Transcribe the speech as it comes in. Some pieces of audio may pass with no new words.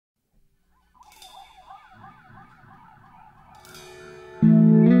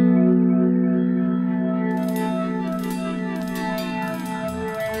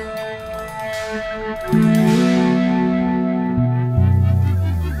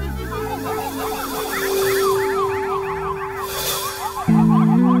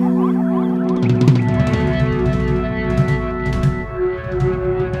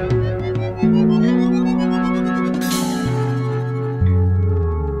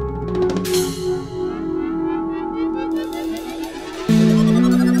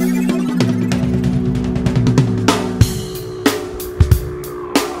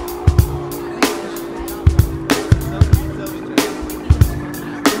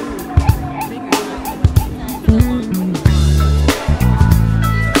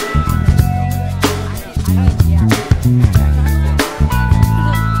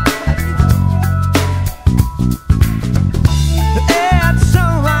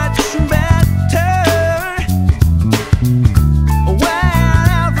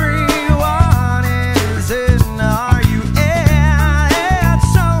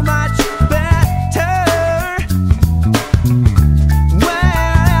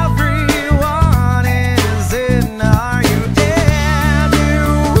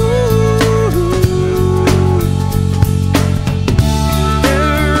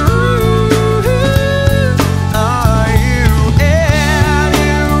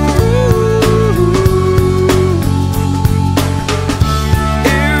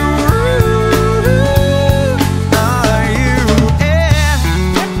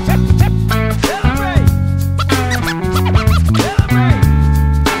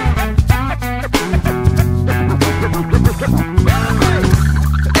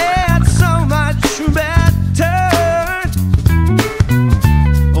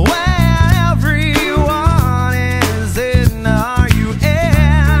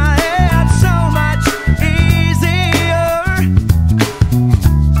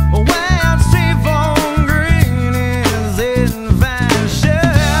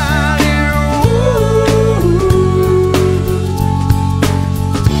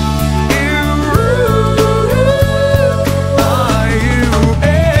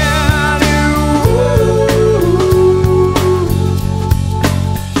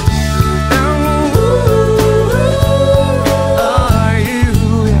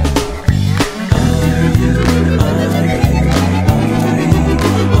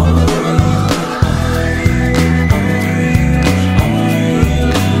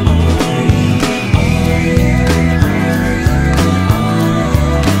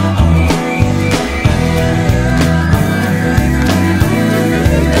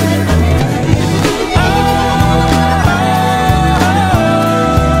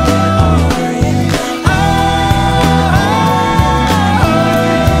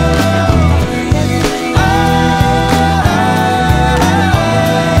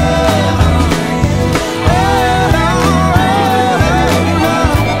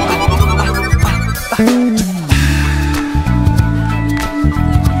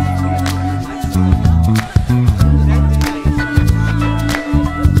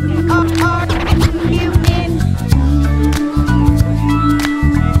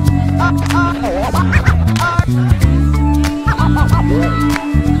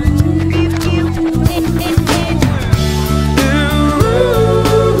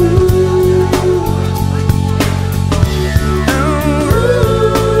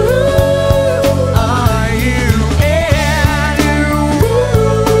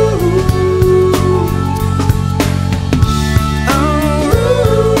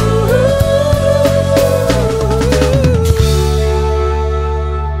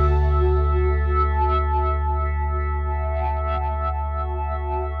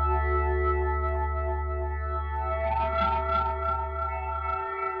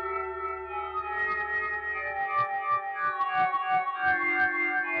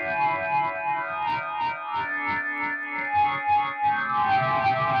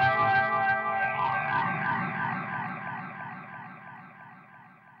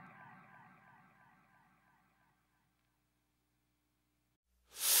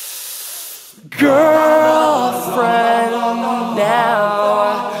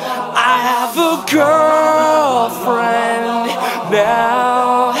girlfriend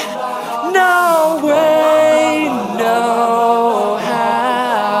now. No way, no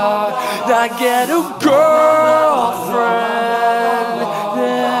how. I get a girlfriend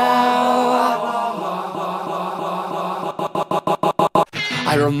now.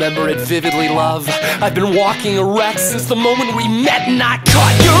 I remember it vividly, love. I've been walking erect since the moment we met, and I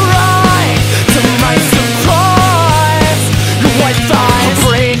caught your eye. To my surprise, your white thighs, her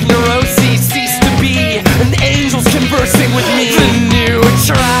brave neuroses ceased to be, and angels conversing with me. The new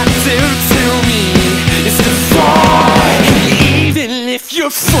attractive to me is to fly, even if your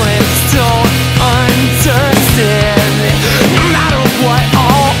friends don't understand. No matter what,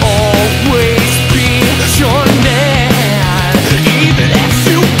 I'll always be your man. Even if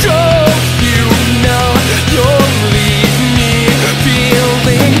you go, you know you'll leave me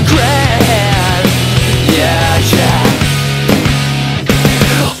feeling grand. Yeah, yeah.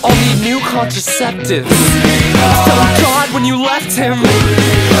 I'll need new contraceptives. Tell God when you left him.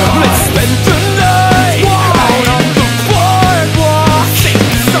 Let's spend the night out on the boardwalk.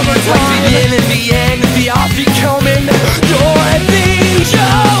 Summertime. Like the yin and the yang, the off becoming. You're the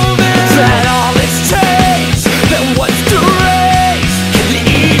showman. That all is changed, then what's to raise? And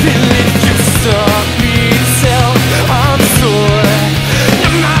even if you suck me till I'm sore, no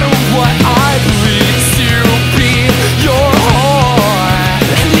matter what, I bleed to be your whore.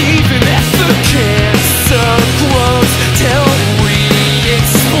 And even if the cancer grows till we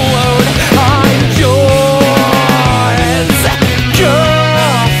explode, I'm yours,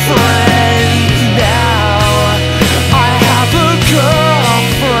 girlfriend now. I have a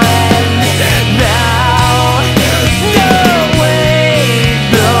girlfriend now. No way,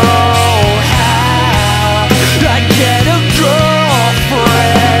 no how. I get a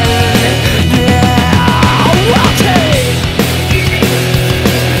girlfriend now. Okay.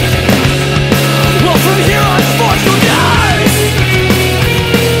 Well, from here on forth, you guys.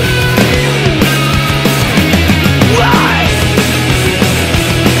 Right.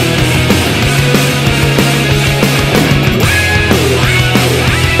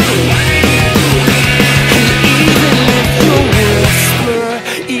 Even if your whisper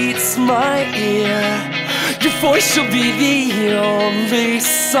eats my ear, your voice shall be the only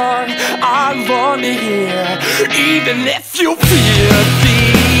song I want to hear. Even if you fear the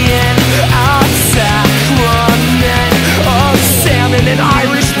end of sacrament of salmon and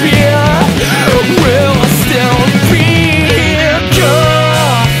Irish beer, we'll still be here,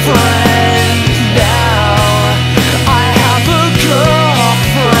 girlfriend now. I have a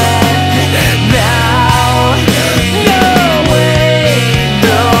girlfriend now. No way,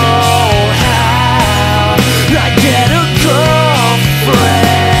 no how. I get a girlfriend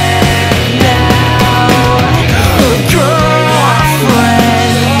now. A girlfriend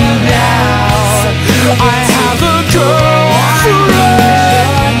now. I have a girlfriend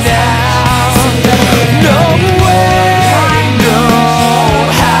now. No way, no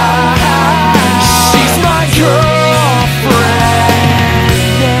how. She's my girlfriend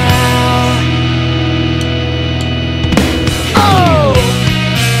now. Oh!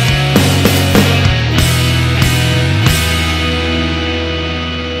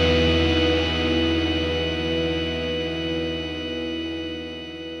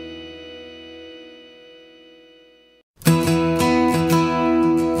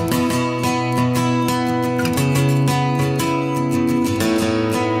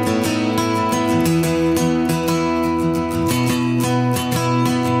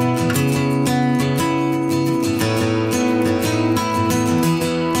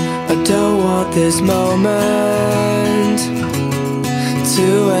 I don't want this moment to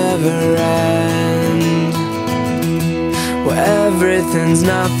ever end, where everything's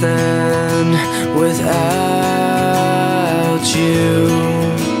nothing without you.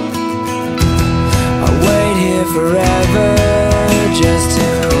 I'll wait here forever just to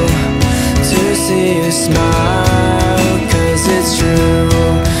see you smile, 'cause it's true,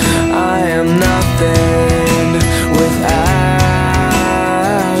 I am nothing without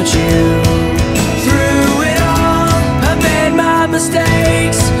you. Through it all, I made my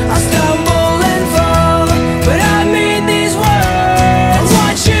mistakes, I stumble and fall, but I mean these words. I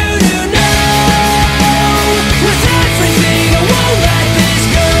want you to know, with everything I won't let this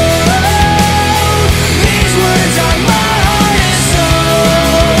go. These words are my heart and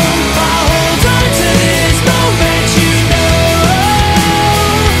soul. I hold on to this moment, you know.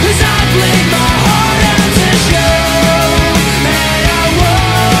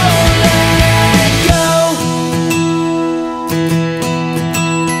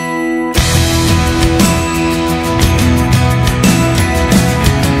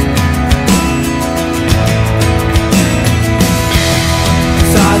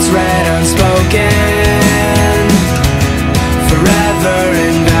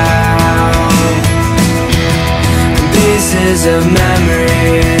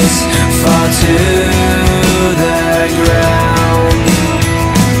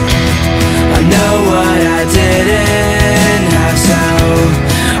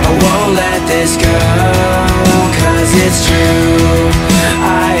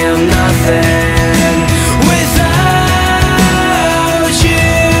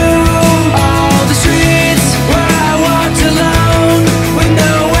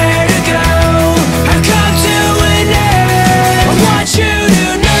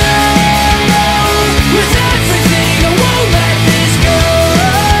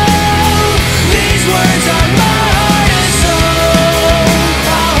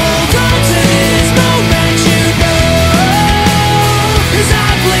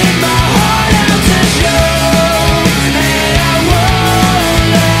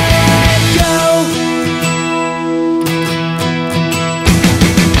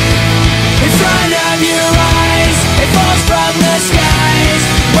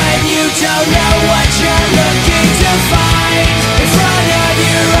 don't know what you're looking to find in front of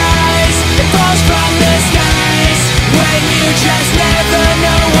your eyes. It falls from the skies when you just never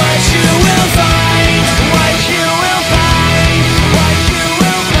know what you will find. What you will find. What you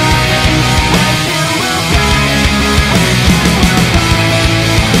will find. What you will find. What you will find.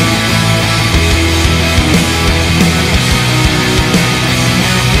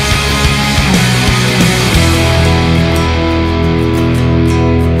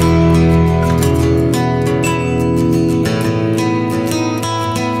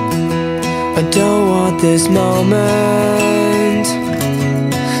 I don't want this moment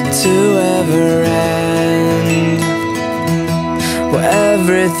to ever end, where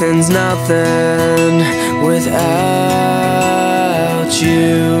everything's nothing without you.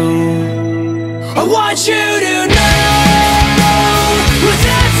 I want you to know, with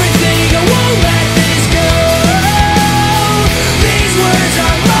everything I won't let this go. These words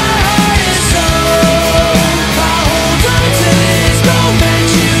are my heart and soul. I'll hold on to this moment,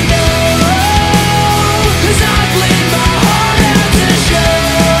 you know, 'cause I bleed my heart out to show.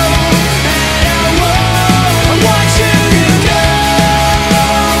 And I want you to know,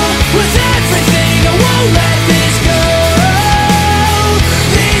 with everything I won't let this go.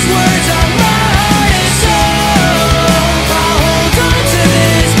 These words are my heart and soul. I'll hold on to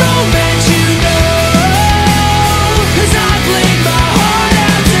this moment, you know, 'cause I bleed my heart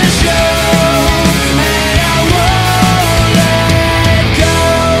out to show. And I won't let go.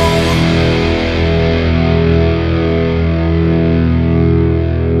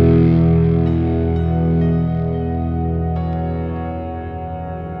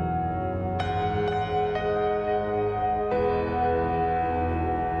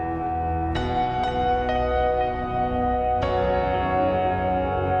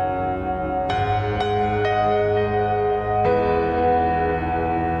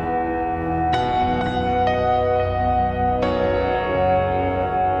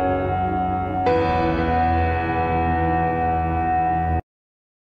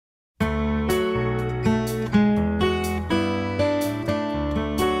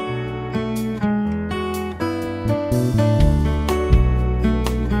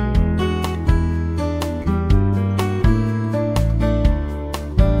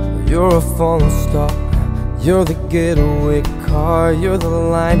 You're a falling star, you're the getaway car, you're the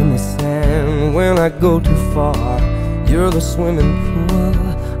line in the sand when I go too far. You're the swimming pool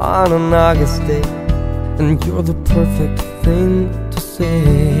on an August day, and you're the perfect thing to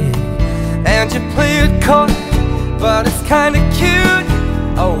say. And you play it coy, but it's kinda cute.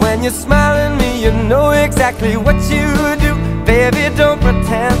 Oh, when you smile at me, you know exactly what you do. Baby, don't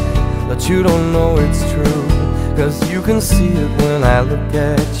pretend that you don't know it's true, 'cause you can see it when I look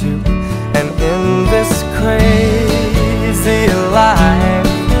at you. And in this crazy life,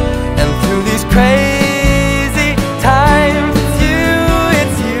 and through these crazy times,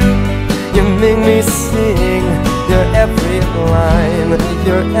 it's you, you make me sing. Your every line,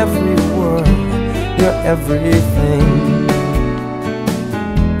 your every word, your everything.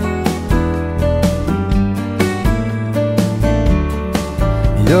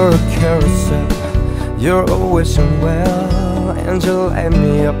 You're a carousel, you're always wishing well, and you light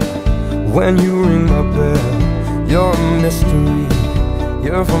me up when you ring my bell. You're a mystery,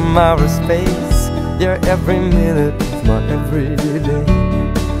 you're from outer space, you're every minute of my everyday.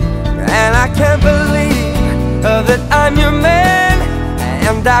 And I can't believe that I'm your man,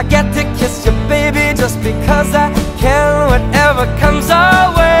 and I get to kiss you, baby, just because I can. Whatever comes our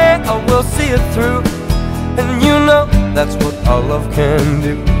way, I will see it through, and you know that's what our love can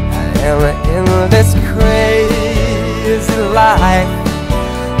do. And in this crazy life,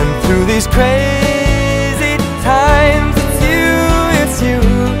 and through these crazy times, it's you,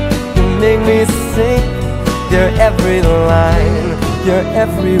 you make me sing. Your every line, your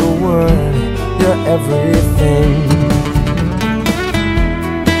every word, your everything.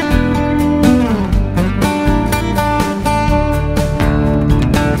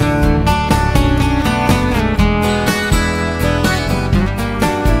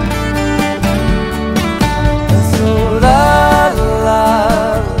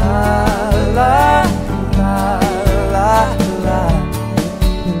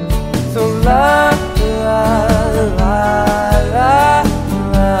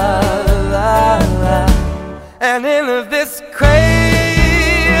 And in this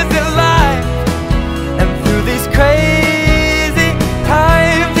crazy life, and through these crazy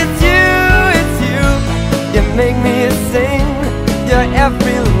times, it's you, you make me sing. Your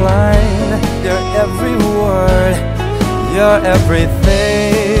every line, your every word, your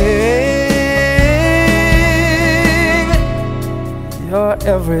everything, your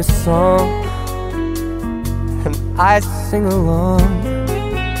every song, and I sing along,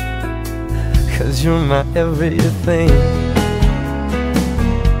 'cause you're my everything.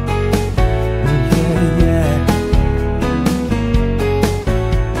 Yeah, yeah.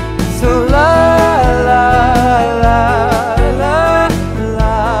 So la la la la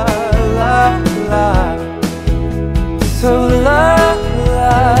la la la. So la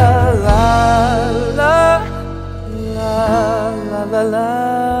la la la la la la la la la.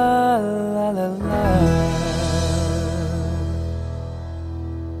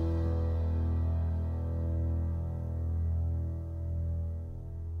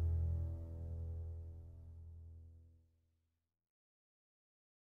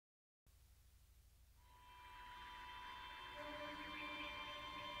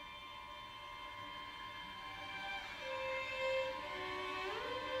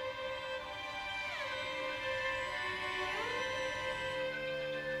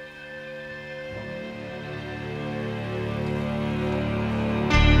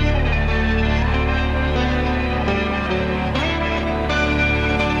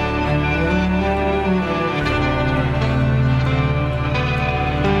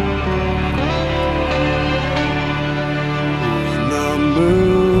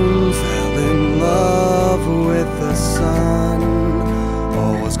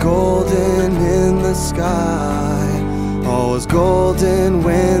 Golden in the sky, all was golden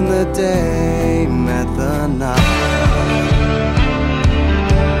when the day met the night.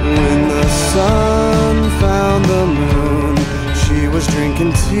 When the sun found the moon, she was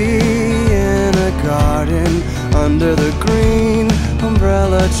drinking tea in a garden under the green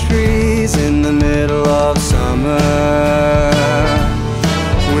umbrella trees in the middle of summer.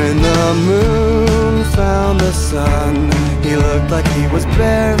 When the moon found the sun, he looked like he was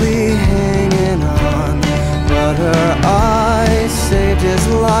barely hanging on, but her eyes saved his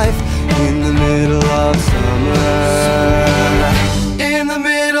life in the middle of summer. In the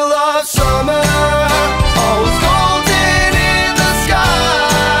middle of summer, all was golden in the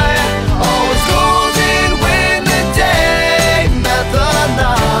sky, all was golden when the day met the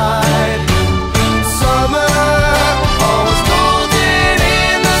night. Summer, all was golden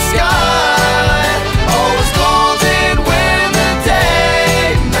in the sky, all was golden when the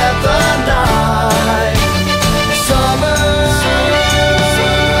day met the night. Summer,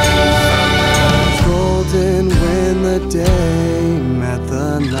 golden when the day met the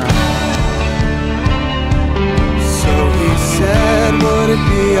night. So he said, would it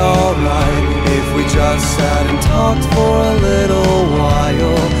be alright if we just sat and talked for a little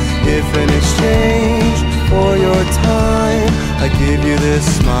while? If in exchange for your time, I give you this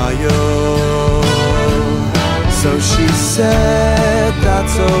smile. So she said,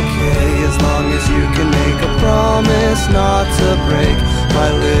 that's okay, as long as you can make a promise not